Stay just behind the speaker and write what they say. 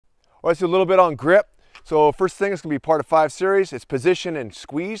All right, so a little bit on grip. So first thing is going to be part of 5 series. It's position and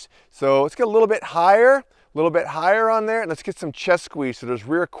squeeze. So let's get a little bit higher on there, and let's get some chest squeeze. So there's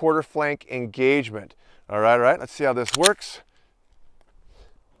rear quarter flank engagement. All right, let's see how this works.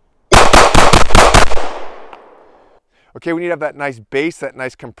 Okay, we need to have that nice base, that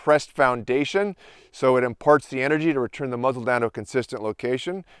nice compressed foundation, so it imparts the energy to return the muzzle down to a consistent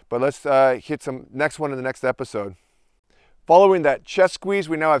location. But let's hit some next one in the next episode. Following that chest squeeze,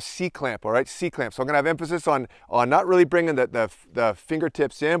 we now have C-clamp, all right, C-clamp. So I'm gonna have emphasis on not really bringing the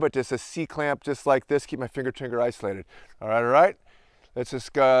fingertips in, but just a C-clamp just like this, keep my finger isolated. All right. Let's just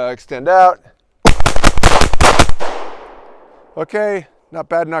extend out. Okay, not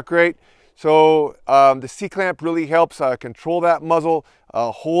bad, not great. So the C-clamp really helps control that muzzle,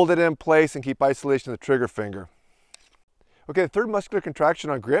 hold it in place, and keep isolation of the trigger finger. Okay, the third muscular contraction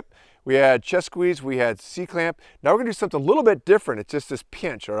on grip, we had chest squeeze, we had C-clamp. Now we're gonna do something a little bit different. It's just this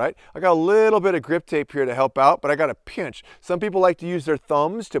pinch, all right? I got a little bit of grip tape here to help out, but I got a pinch. Some people like to use their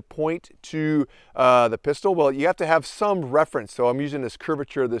thumbs to point to the pistol. Well, you have to have some reference. So I'm using this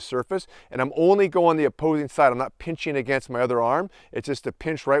curvature of this surface, and I'm only going the opposing side. I'm not pinching against my other arm. It's just a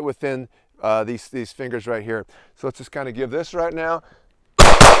pinch right within these fingers right here. So let's just kind of give this right now.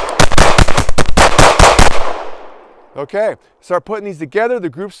 Okay, start putting these together. The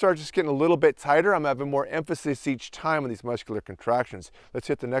groups start just getting a little bit tighter. I'm having more emphasis each time on these muscular contractions. Let's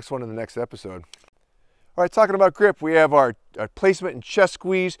hit the next one in the next episode. All right, talking about grip, we have our placement and chest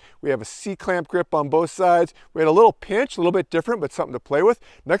squeeze. We have a C-clamp grip on both sides. We had a little pinch, a little bit different, but something to play with.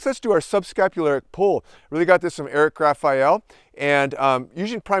 Next, let's do our subscapularis pull. Really got this from Eric Raphael, and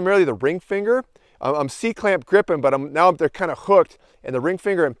using primarily the ring finger. I'm C-clamp gripping, but now they're kind of hooked, and the ring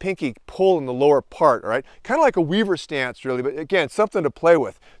finger and pinky pull in the lower part, all right? Kind of like a weaver stance, really, but again, something to play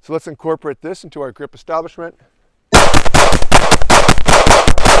with. So let's incorporate this into our grip establishment.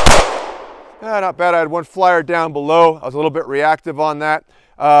 Not bad. I had one flyer down below. I was a little bit reactive on that,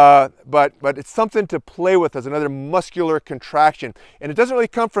 but it's something to play with as another muscular contraction. And it doesn't really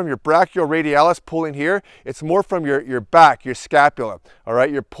come from your brachioradialis pulling here. It's more from your back, your scapula, all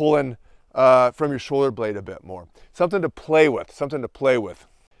right? You're pulling from your shoulder blade a bit more. Something to play with,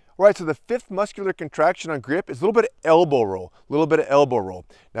 All right, so the fifth muscular contraction on grip is a little bit of elbow roll,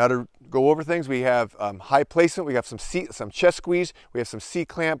 Now to go over things, we have high placement, we have some chest squeeze, we have some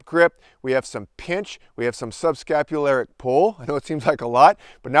C-clamp grip, we have some pinch, we have some subscapularis pull. I know it seems like a lot,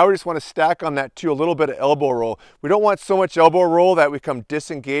 but now we just want to stack on that too, a little bit of elbow roll. We don't want so much elbow roll that we become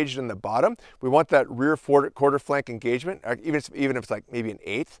disengaged in the bottom. We want that rear quarter flank engagement, even if it's like maybe an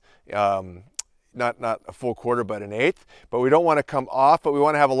eighth. Not a full quarter, but an eighth. But we don't want to come off, but we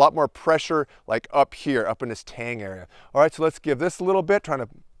want to have a lot more pressure like up here, up in this tang area. All right, so let's give this a little bit, trying to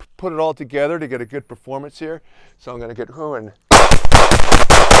put it all together to get a good performance here. So I'm going to get going.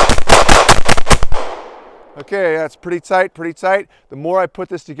 Okay, that's pretty tight. The more I put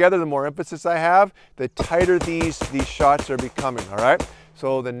this together, the more emphasis I have, the tighter these shots are becoming, all right?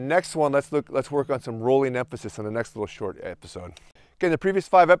 So the next one, let's work on some rolling emphasis on the next little short episode. Okay, in the previous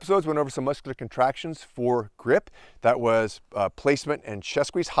 5 episodes, we went over some muscular contractions for grip. That was placement and chest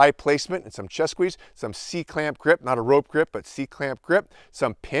squeeze, high placement and some chest squeeze, some C-clamp grip, not a rope grip, but C-clamp grip,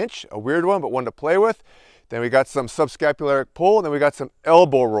 some pinch, a weird one, but one to play with. Then we got some subscapularis pull, and then we got some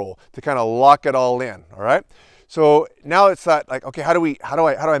elbow roll to kind of lock it all in, all right? So now it's like, okay, how do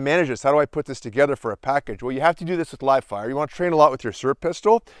I manage this? How do I put this together for a package? Well, you have to do this with live fire. You want to train a lot with your SIRT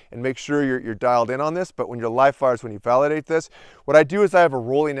pistol and make sure you're dialed in on this, but when you're live fire is when you validate this. What I do is I have a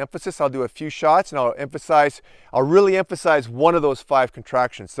rolling emphasis. I'll do a few shots and I'll really emphasize one of those 5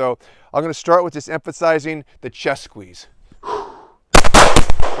 contractions. So I'm going to start with just emphasizing the chest squeeze.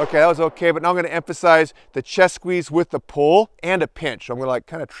 Okay, that was okay, but now I'm going to emphasize the chest squeeze with the pull and a pinch. So I'm going to like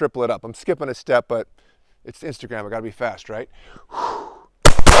kind of triple it up. I'm skipping a step, but it's Instagram, I gotta be fast, right?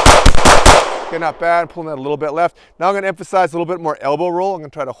 Okay, not bad, I'm pulling that a little bit left. Now I'm gonna emphasize a little bit more elbow roll. I'm gonna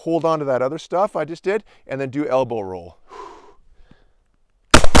try to hold on to that other stuff I just did, and then do elbow roll.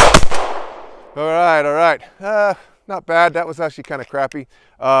 All right. Not bad, that was actually kind of crappy.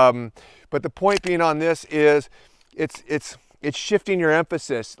 But the point being on this is, it's shifting your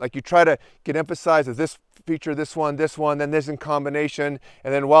emphasis. Like you try to get emphasized as this feature, this one, then this in combination.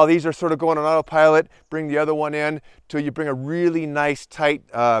 And then while these are sort of going on autopilot, bring the other one in till you bring a really nice tight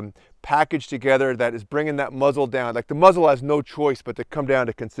package together that is bringing that muzzle down. Like the muzzle has no choice but to come down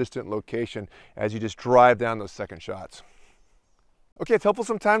to consistent location as you just drive down those second shots. Okay, it's helpful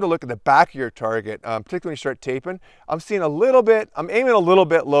sometimes to look at the back of your target, particularly when you start taping. I'm seeing a little bit, I'm aiming a little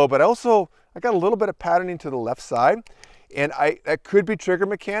bit low, but I got a little bit of patterning to the left side. And that could be trigger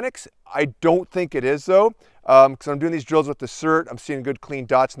mechanics. I don't think it is though, because I'm doing these drills with the cert. I'm seeing good clean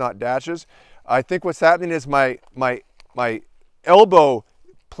dots, not dashes. I think what's happening is my elbow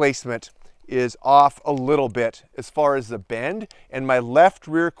placement is off a little bit as far as the bend, and my left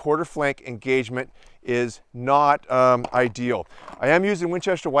rear quarter flank engagement is not ideal. I am using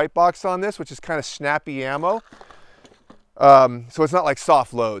Winchester White Box on this, which is kind of snappy ammo. So it's not like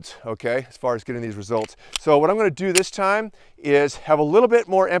soft loads, okay, as far as getting these results. So what I'm going to do this time is have a little bit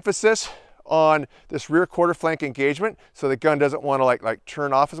more emphasis on this rear quarter flank engagement, so the gun doesn't want to like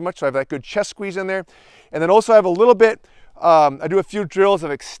turn off as much. So I have that good chest squeeze in there. And then also I have a little bit, I do a few drills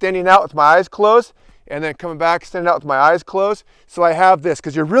of extending out with my eyes closed, and then coming back, extending out with my eyes closed. So I have this,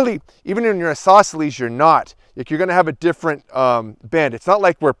 because you're really, even in your isosceles, you're not. You're going to have a different bend. It's not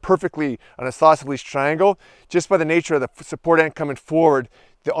like we're perfectly an isosceles triangle. Just by the nature of the support end coming forward,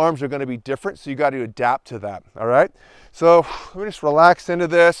 the arms are going to be different, so you got to adapt to that, all right? So let me just relax into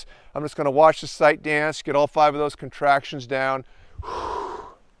this. I'm just going to watch the sight dance, get all 5 of those contractions down.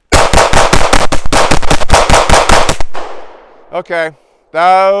 Okay,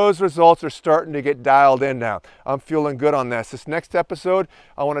 those results are starting to get dialed in now. I'm feeling good on this. This next episode,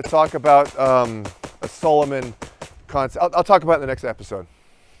 I want to talk about a Solomon concept. I'll talk about it in the next episode.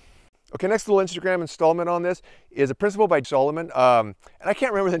 Okay, next little Instagram installment on this is a principle by Solomon, and I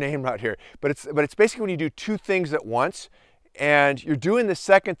can't remember the name right here, but it's basically when you do 2 things at once, and you're doing the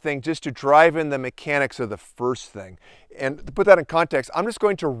second thing just to drive in the mechanics of the first thing. And to put that in context, I'm just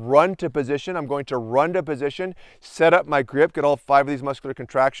going to run to position. I'm going to run to position, set up my grip, get all 5 of these muscular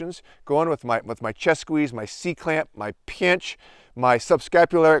contractions, go on with my chest squeeze, my C-clamp, my pinch, my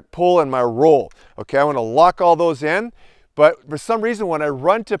subscapularis pull, and my roll. Okay, I want to lock all those in, but for some reason when I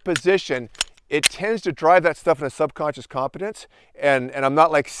run to position, it tends to drive that stuff in a subconscious competence, and I'm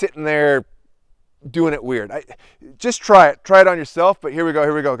not like sitting there doing it weird. Just try it on yourself. But here we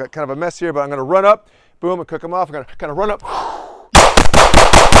go, got kind of a mess here, but I'm going to run up, boom, and cook them off. I'm going to kind of run up.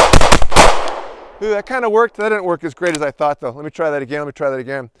 Ooh, that kind of worked. That didn't work as great as I thought though. Let me try that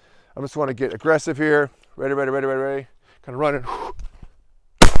again. I just want to get aggressive here. Ready. Kind of running.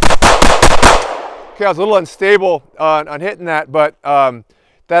 Okay, I was a little unstable on hitting that, but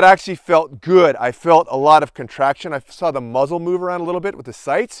that actually felt good. I felt a lot of contraction. I saw the muzzle move around a little bit with the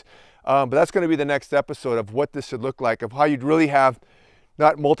sights. But that's going to be the next episode of what this should look like, of how you'd really have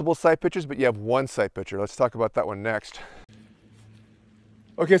not multiple sight pictures, but you have one sight picture. Let's talk about that one next.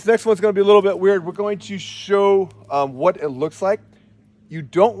 Okay, so next one's going to be a little bit weird. We're going to show what it looks like. You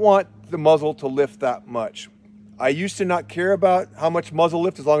don't want the muzzle to lift that much. I used to not care about how much muzzle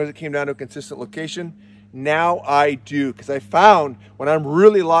lift as long as it came down to a consistent location. Now I do, because I found when I'm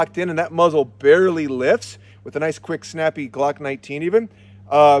really locked in and that muzzle barely lifts, with a nice quick snappy Glock 19 even,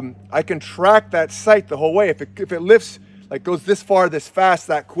 I can track that sight the whole way. If it lifts, like goes this far, this fast,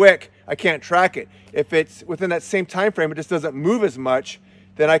 that quick, I can't track it. If it's within that same time frame, it just doesn't move as much,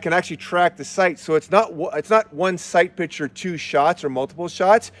 then I can actually track the sight. So it's not one sight picture, 2 shots or multiple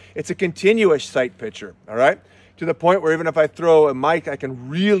shots. It's a continuous sight picture, all right? To the point where even if I throw a mic, I can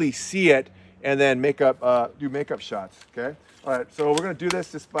really see it and then do makeup shots, okay? All right, so we're gonna do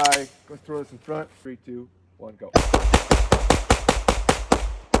this just by, let's throw this in front. 3, 2, 1, go.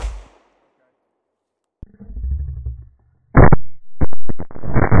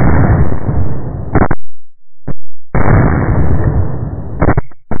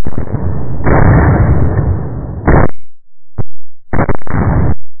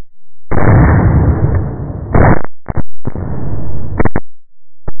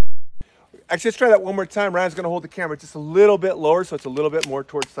 Actually, let's try that one more time. Ryan's going to hold the camera just a little bit lower, so it's a little bit more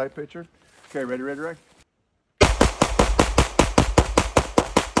towards sight picture. Okay, ready, Ryan?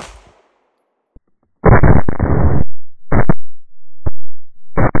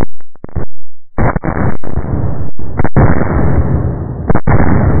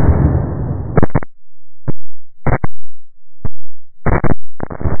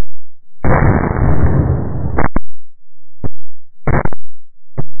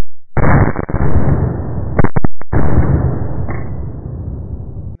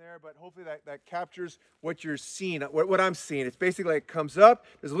 That captures what you're seeing, what I'm seeing. It's basically like it comes up,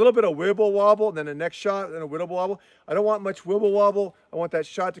 there's a little bit of wibble wobble, and then the next shot, then a wibble wobble. I don't want much wibble wobble. I want that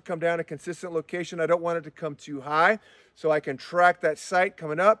shot to come down a consistent location. I don't want it to come too high, so I can track that sight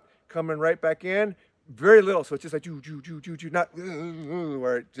coming up, coming right back in. Very little, so it's just like not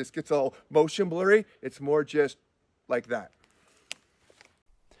where it just gets all motion blurry. It's more just like that.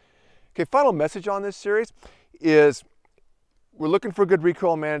 Okay, final message on this series is we're looking for good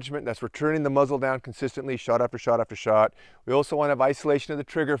recoil management. That's returning the muzzle down consistently, shot after shot after shot. We also want to have isolation of the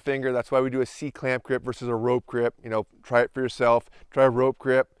trigger finger. That's why we do a C-clamp grip versus a rope grip. You know, try it for yourself. Try a rope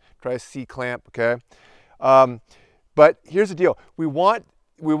grip, try a C-clamp, okay? But here's the deal. We want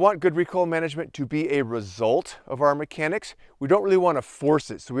good recoil management to be a result of our mechanics. We don't really want to force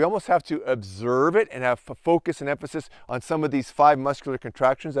it. So we almost have to observe it and have focus and emphasis on some of these 5 muscular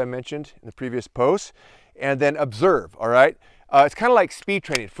contractions I mentioned in the previous post, and then observe, all right? It's kind of like speed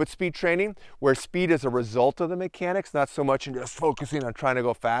training, foot speed training, where speed is a result of the mechanics, not so much in just focusing on trying to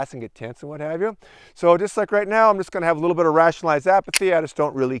go fast and get tense and what have you. So just like right now, I'm just going to have a little bit of rationalized apathy. I just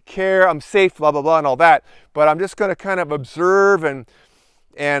don't really care. I'm safe, blah, blah, blah, and all that. But I'm just going to kind of observe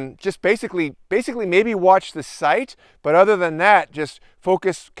and just basically maybe watch the sight, but other than that, just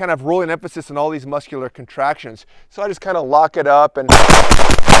focus, kind of rolling emphasis on all these muscular contractions. So I just kind of lock it up, and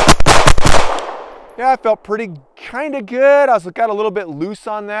yeah, I felt pretty kind of good. I got a little bit loose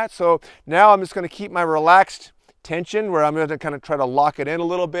on that. So now I'm just going to keep my relaxed tension where I'm going to kind of try to lock it in a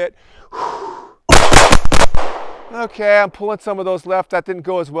little bit. Okay, I'm pulling some of those left. That didn't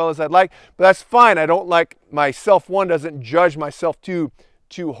go as well as I'd like, but that's fine. I don't like myself. One doesn't judge myself too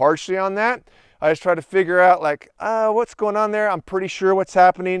harshly on that. I just try to figure out like, what's going on there. I'm pretty sure what's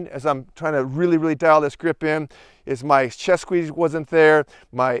happening as I'm trying to really dial this grip in is my chest squeeze wasn't there.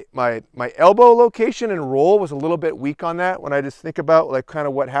 My elbow location and roll was a little bit weak on that when I just think about like kind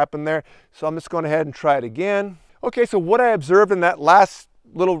of what happened there. So I'm just going ahead and try it again. Okay, so what I observed in that last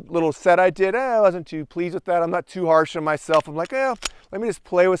little set I did, I wasn't too pleased with that. I'm not too harsh on myself. I'm like, let me just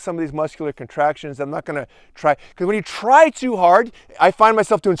play with some of these muscular contractions. I'm not gonna try, because when you try too hard, I find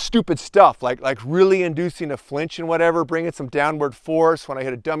myself doing stupid stuff, like really inducing a flinch and whatever, bringing some downward force when I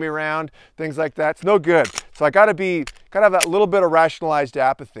hit a dummy round, things like that. It's no good. So I gotta have that little bit of rationalized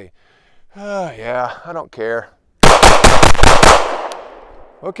apathy. Yeah, I don't care.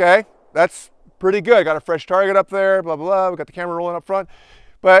 Okay, that's pretty good. Got a fresh target up there, blah, blah, blah. We got the camera rolling up front.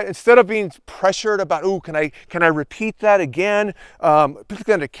 But instead of being pressured about, ooh, can I repeat that again?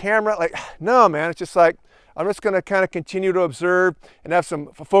 Particularly on the camera, like, no, man, it's just like, I'm just gonna kind of continue to observe and have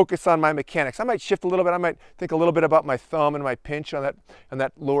some focus on my mechanics. I might shift a little bit. I might think a little bit about my thumb and my pinch on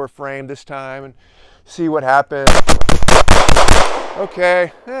that lower frame this time and see what happens.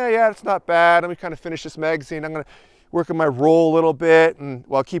 Okay, yeah, it's not bad. Let me kind of finish this magazine. I'm gonna working my roll a little bit and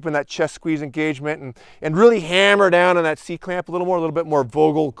while keeping that chest squeeze engagement and really hammer down on that C-clamp a little bit more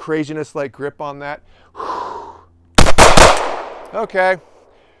Vogel craziness like grip on that. Okay.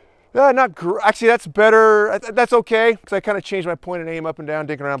 Actually, that's better. That's okay, because I kind of changed my point and aim up and down,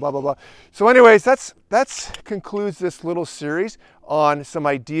 digging around, blah, blah, blah. So anyways, that concludes this little series on some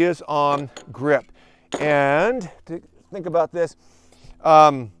ideas on grip. And to think about this,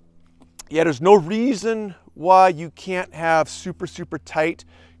 yeah, there's no reason why you can't have super tight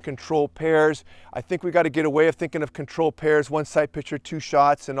control pairs. I think we got to get away of thinking of control pairs, one sight picture, 2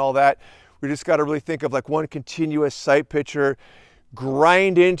 shots and all that. We just got to really think of like one continuous sight picture,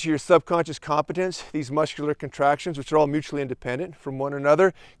 grind into your subconscious competence these muscular contractions, which are all mutually independent from one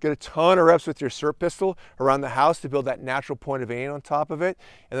another. Get a ton of reps with your SIRT pistol around the house to build that natural point of aim on top of it.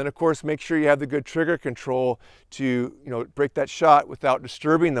 And then of course, make sure you have the good trigger control to, break that shot without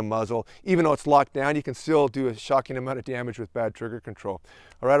disturbing the muzzle. Even though it's locked down, you can still do a shocking amount of damage with bad trigger control.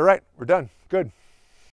 All right, we're done. Good.